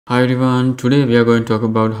Hi everyone, today we are going to talk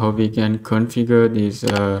about how we can configure this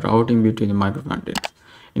routing between the micro-frontends.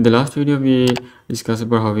 In the last video, we discussed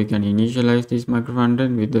about how we can initialize this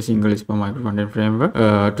micro-frontend with the single ISPA micro-frontend framework.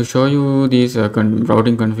 To show you this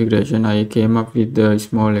routing configuration, I came up with a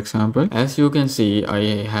small example. As you can see,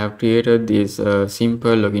 I have created this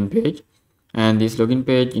simple login page, and this login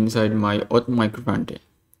page inside my auth micro-frontend.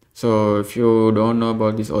 So if you don't know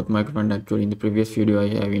about this auth micro-frontend, actually in the previous video I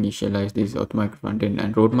have initialized this auth micro-frontend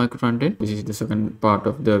and root micro-frontend. This is the second part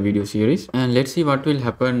of the video series, and let's see what will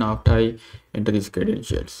happen after I enter these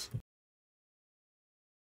credentials.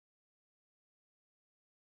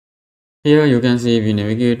 Here you can see we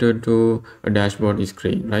navigated to a dashboard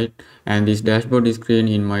screen, right? And this dashboard screen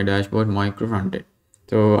in my dashboard micro-frontend.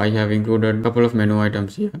 So I have included a couple of menu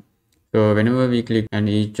items here. So whenever we click on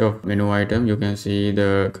each of menu item, you can see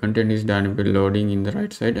the content is dynamically loading in the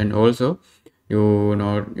right side, and also you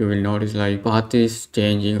will notice like path is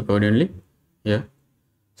changing accordingly. Yeah.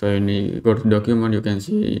 So when you go to document, you can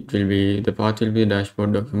see it will be the path will be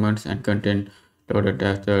dashboard documents and content loaded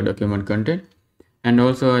as the document content. And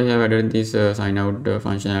also I have added this sign out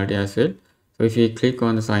functionality as well. So if you click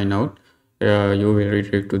on the sign out, you will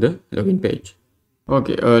redirect to the login page.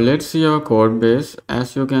 Okay, let's see our code base.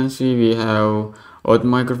 As you can see, we have auth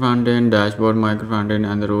micro-frontend, dashboard micro-frontend,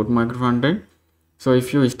 and the root micro-frontend. So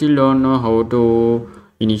if you still don't know how to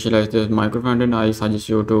initialize the micro-frontend, I suggest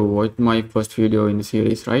you to watch my first video in the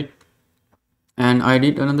series, right? And I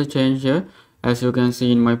did another change here. As you can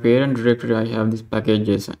see in my parent directory, I have this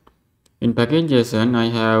package.json. In package.json, I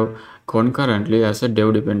have concurrently as a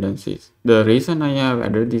dev dependencies. The reason I have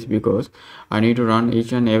added this because I need to run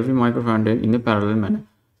each and every micro-frontend in a parallel manner.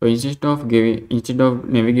 So instead of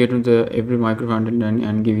navigating the every micro-frontend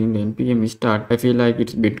and giving the npm start, I feel like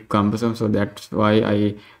it's a bit cumbersome. So that's why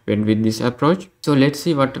I went with this approach. So let's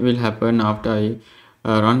see what will happen after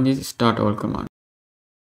I run this start all command.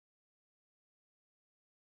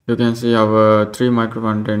 You can see our 3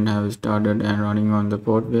 micro-frontend have started and running on the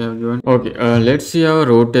port we have given. Okay, let's see our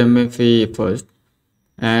root MFE first.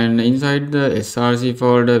 And inside the src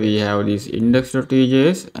folder, we have this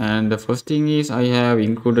index.tjs, and the first thing is I have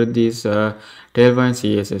included this tailwind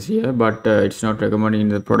CSS here, but it's not recommended in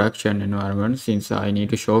the production environment since I need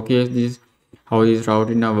to showcase this how this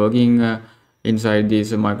routing are working inside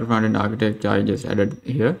this micro-frontend architecture. I just added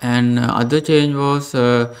here. And other change was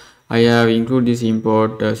I have included this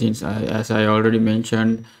import since as I already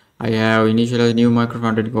mentioned, I have initialized new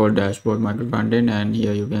micro-frontend called dashboard micro-frontend, and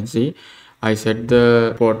here you can see I set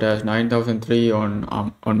the port as 9003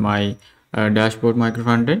 on my dashboard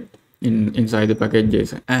micro-frontend inside the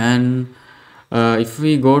package.json. And if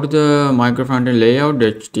we go to the micro-frontend layout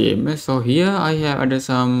HTML, so here I have added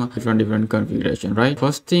some different configuration, right?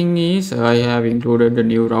 First thing is I have included the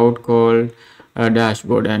new route called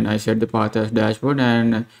dashboard, and I set the path as dashboard,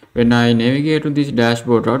 and when I navigate to this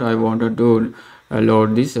dashboard route, I wanted to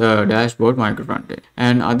load this dashboard micro-frontend.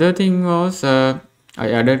 And other thing was I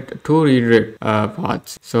added two redirect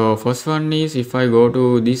paths. So first one is if I go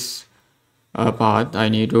to this path, I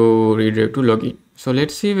need to redirect to login. So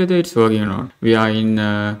let's see whether it's working or not. We are in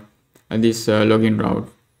this login route,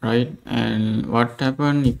 right? And what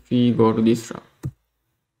happened if we go to this route?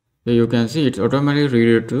 So you can see it's automatically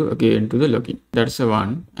redirect to again to the login. That's the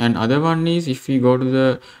one. And other one is if we go to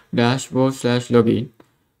the dashboard/login,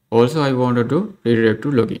 also I wanted to redirect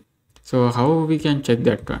to login. So how we can check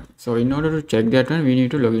that one? So in order to check that one, we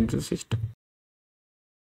need to log into the system.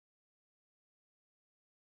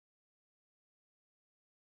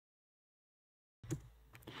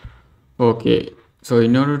 Okay, so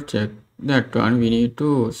in order to check that one, we need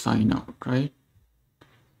to sign out, right?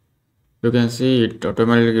 You can see it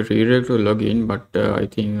automatically redirect to login, but I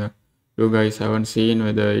think you guys haven't seen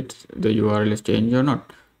whether it's the URL is changed or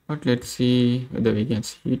not. But let's see whether we can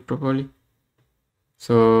see it properly.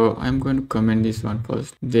 So I'm going to comment this one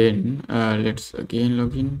first. Then let's again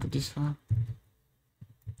log into this one.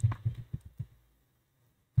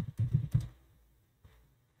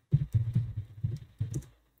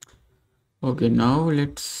 Okay, now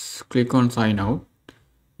let's click on sign out.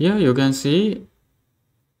 Here you can see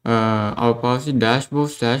our path is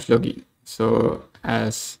dashboard/login. So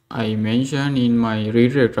as I mentioned in my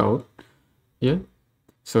redirect route here,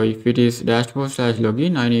 so if it is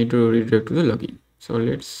dashboard/login, I need to redirect to the login. So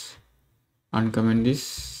let's uncomment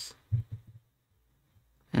this,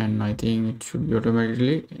 and I think it should be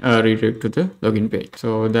automatically redirect to the login page.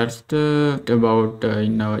 So that's the about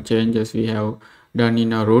in our changes we have done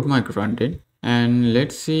in our root micro-frontend. And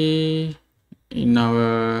let's see in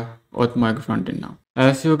our auth micro-frontend now.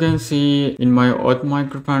 As you can see in my auth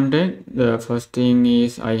micro-frontend, the first thing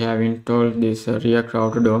is I have installed this React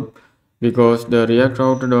Router DOM, because the React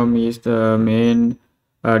Router DOM is the main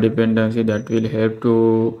dependency that will help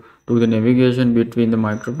to do the navigation between the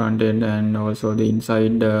micro-frontend and also the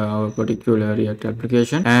inside our particular React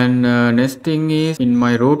application. And next thing is in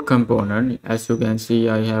my route component, as you can see,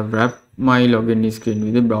 I have wrapped my login screen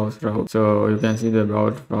with the browse route. So you can see the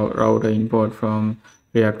browse router import from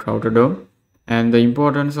React Router DOM. And the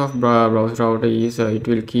importance of browser router is it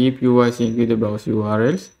will keep you sync with the browser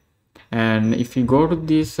URLs. And if you go to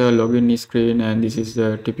this login screen, and this is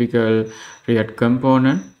the typical React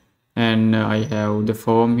component, and I have the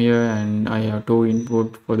form here, and I have two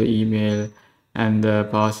input for the email and the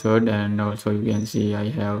password, and also you can see I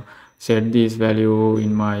have set this value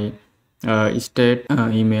in my state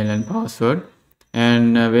email and password.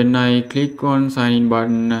 And when I click on sign in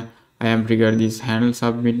button, I am triggered this handle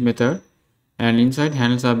submit method. And inside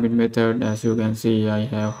handle submit method, as you can see, I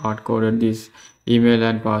have hard coded this email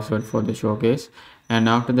and password for the showcase. And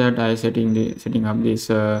after that, I setting up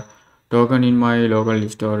this token in my local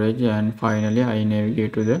storage, and finally I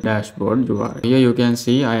navigate to the dashboard URL. Here you can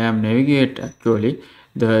see I am navigate actually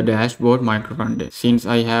the dashboard micro frontend. Since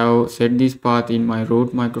I have set this path in my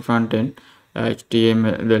root micro frontend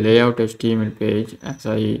HTML, the layout HTML page, as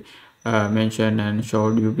I mentioned and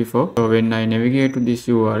showed you before. So when I navigate to this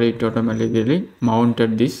URL, it automatically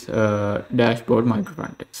mounted this dashboard micro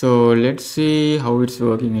frontend. So let's see how it's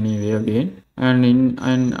working anyway again.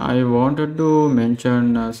 And I wanted to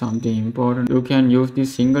mention something important. You can use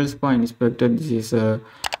this single spine inspector. This is a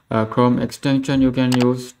Chrome extension you can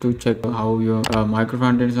use to check how your micro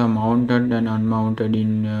frontends are mounted and unmounted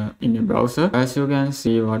in your browser. As you can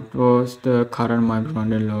see, what was the current micro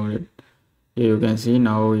frontend loaded. Here you can see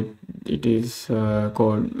now it is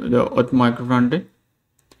called the auth micro frontend.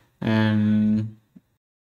 And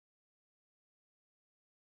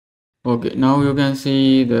okay, now you can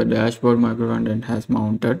see the dashboard micro frontend has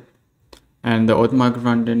mounted and the auth micro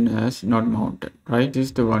frontend has not mounted, right? This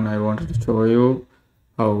is the one I wanted to show you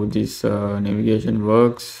how this navigation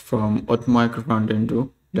works from auth micro frontend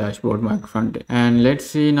to dashboard micro frontend. And let's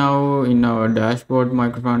see now in our dashboard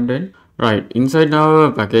micro frontend. Right, inside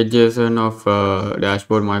our package.json of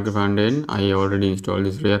dashboard micro frontend, I already installed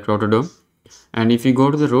this React Router DOM. And if you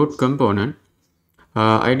go to the root component,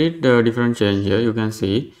 I did a different change here. You can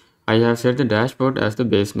see I have set the dashboard as the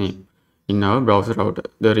base name in our browser router.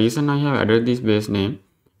 The reason I have added this base name,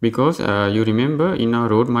 because you remember in our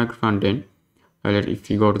root micro frontend,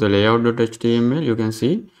 if you go to the layout.html, you can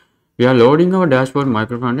see we are loading our dashboard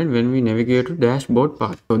micro frontend when we navigate to dashboard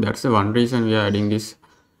path. So that's the one reason we are adding this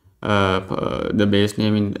the base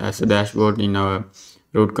name as a dashboard in our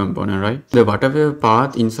root component, right? The whatever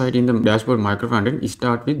path inside in the dashboard micro frontend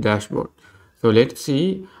start with dashboard. So let's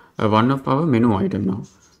see one of our menu item now.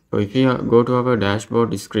 So if you go to our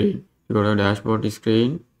dashboard screen,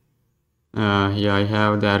 here I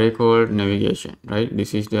have the array called navigation, right?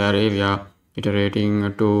 This is the array we are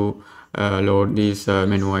iterating to load this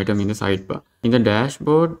menu item in the sidebar. In the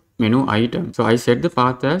dashboard menu item, so I set the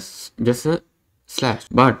path as just a /.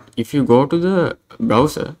 But if you go to the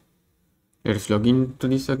browser, let's log into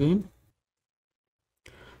this again.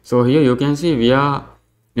 So here you can see we are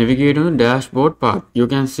navigating the dashboard path. You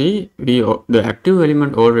can see the active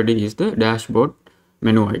element already is the dashboard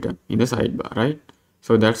menu item in the sidebar, right?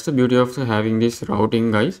 So that's the beauty of having this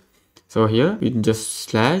routing, guys. So here with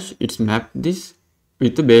just / it's mapped this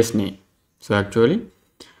with the base name. So actually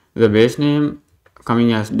the base name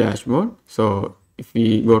coming as dashboard. So if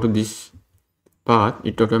we go to this path,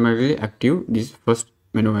 it automatically active this first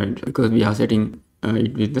menu item because we are setting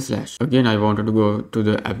it with the /. Again, I wanted to go to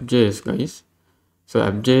the app.js, guys. So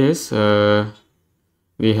app.js,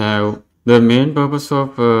 we have the main purpose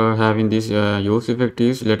of having this use effect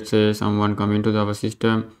is, let's say someone come into our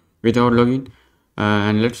system without login,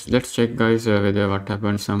 and let's check, guys, whether what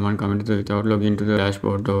happens someone come into without login to the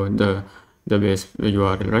dashboard or the base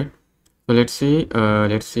URL, right? So let's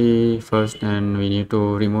see first, and we need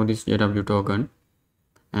to remove this JW token,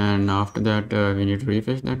 and after that we need to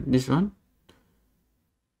refresh this one.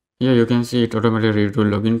 Here you can see it automatically read to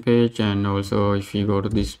login page, and also if you go to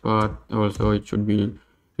this path, also it should be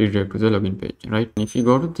redirect to the login page, right? If you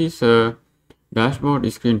go to this dashboard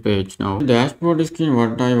screen page now, dashboard screen,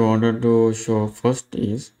 what I wanted to show first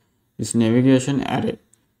is this navigation array,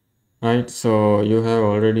 right? So you have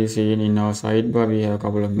already seen in our sidebar we have a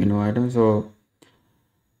couple of menu items. So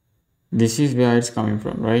this is where it's coming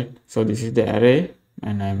from, right? So this is the array,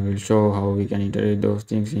 and I will show how we can iterate those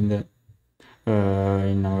things in the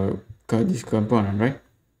in our this component, right?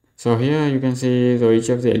 So here you can see, so each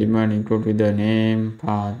of the element include with the name,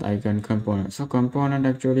 path, icon, component. So component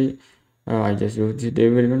actually, I just use this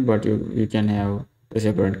div element, but you can have the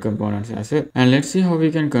separate components as well. And let's see how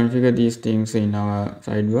we can configure these things in our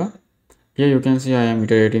sidebar. Here you can see I am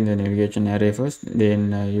iterating the navigation array first.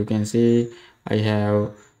 Then you can see I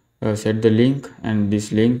have set the link, and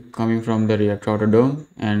this link coming from the React Router DOM,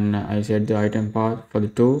 and I set the item path for the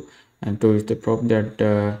two, and two is the prop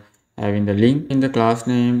that having the link. In the class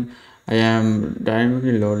name, I am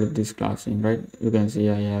dynamically loaded this class name, right? You can see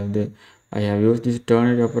I have used this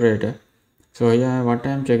ternary operator. So here what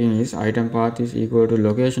I am checking is item path is equal to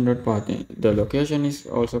location.path. The location is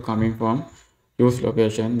also coming from use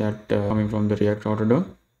location that coming from the React Router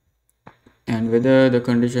DOM, and whether the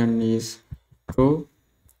condition is true,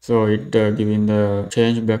 so it giving the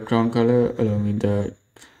change background color along with the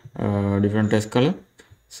different text color.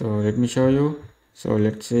 So let me show you. So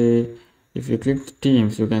let's say if you click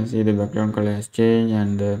themes, you can see the background color has changed,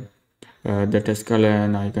 and the text color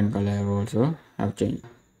and icon color have also have changed.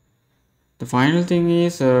 The final thing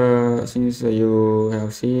is, since you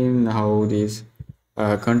have seen how this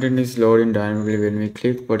content is loading dynamically when we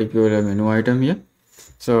click particular menu item here.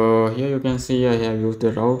 So here you can see I have used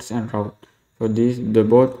the routes and route. So these the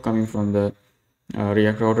both coming from the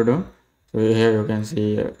React Router DOM. So here you can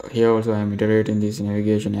see here also I am iterating this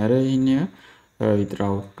navigation array in here with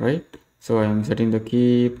route, right? So I am setting the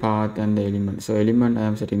key, path, and the element. So element I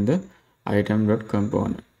am setting the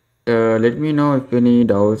item.component. Let me know if any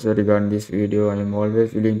doubts regarding this video. I am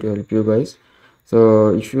always willing to help you guys. So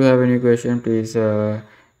if you have any question, please add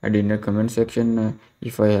in the comment section.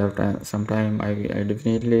 If I have some time, I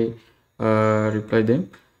definitely reply them.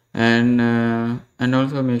 And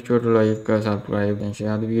also make sure to like, subscribe, and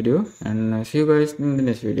share the video. And see you guys in the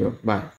next video. Bye.